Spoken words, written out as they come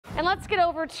And let's get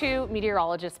over to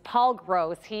meteorologist Paul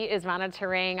Gross. He is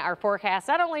monitoring our forecast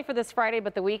not only for this Friday,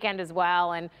 but the weekend as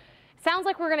well. And sounds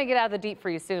like we're going to get out of the deep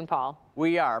freeze soon, Paul.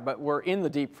 We are, but we're in the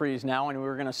deep freeze now, and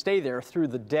we're going to stay there through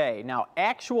the day. Now,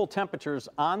 actual temperatures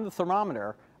on the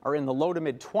thermometer are in the low to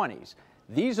mid 20s.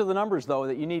 These are the numbers, though,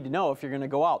 that you need to know if you're going to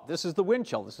go out. This is the wind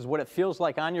chill. This is what it feels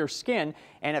like on your skin,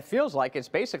 and it feels like it's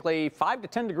basically 5 to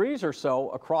 10 degrees or so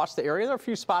across the area. There are a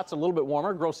few spots a little bit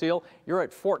warmer. Grosse Ile, you're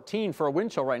at 14 for a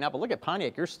wind chill right now, but look at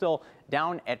Pontiac. You're still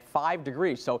down at 5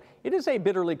 degrees. So it is a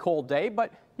bitterly cold day,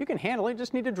 but you can handle it. You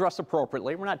just need to dress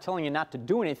appropriately. We're not telling you not to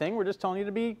do anything. We're just telling you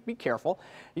to be careful.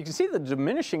 You can see the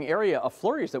diminishing area of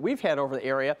flurries that we've had over the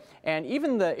area, and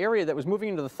even the area that was moving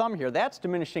into the thumb here, that's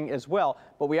diminishing as well.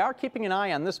 But we are keeping an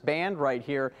eye on this band right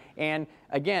here. And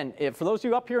again, for those of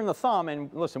you up here in the thumb, and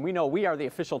listen, we know we are the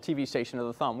official TV station of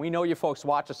the thumb. We know you folks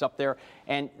watch us up there.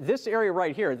 And this area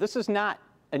right here, this is not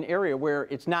an area where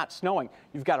it's not snowing.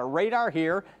 You've got a radar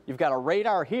here, you've got a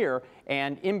radar here,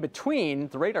 and in between,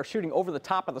 the radar shooting over the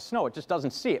top of the snow. It just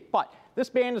doesn't see it. But this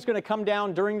band is going to come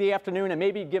down during the afternoon and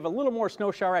maybe give a little more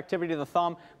snow shower activity to the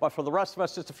thumb. But for the rest of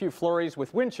us, just a few flurries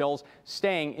with wind chills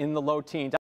staying in the low teens.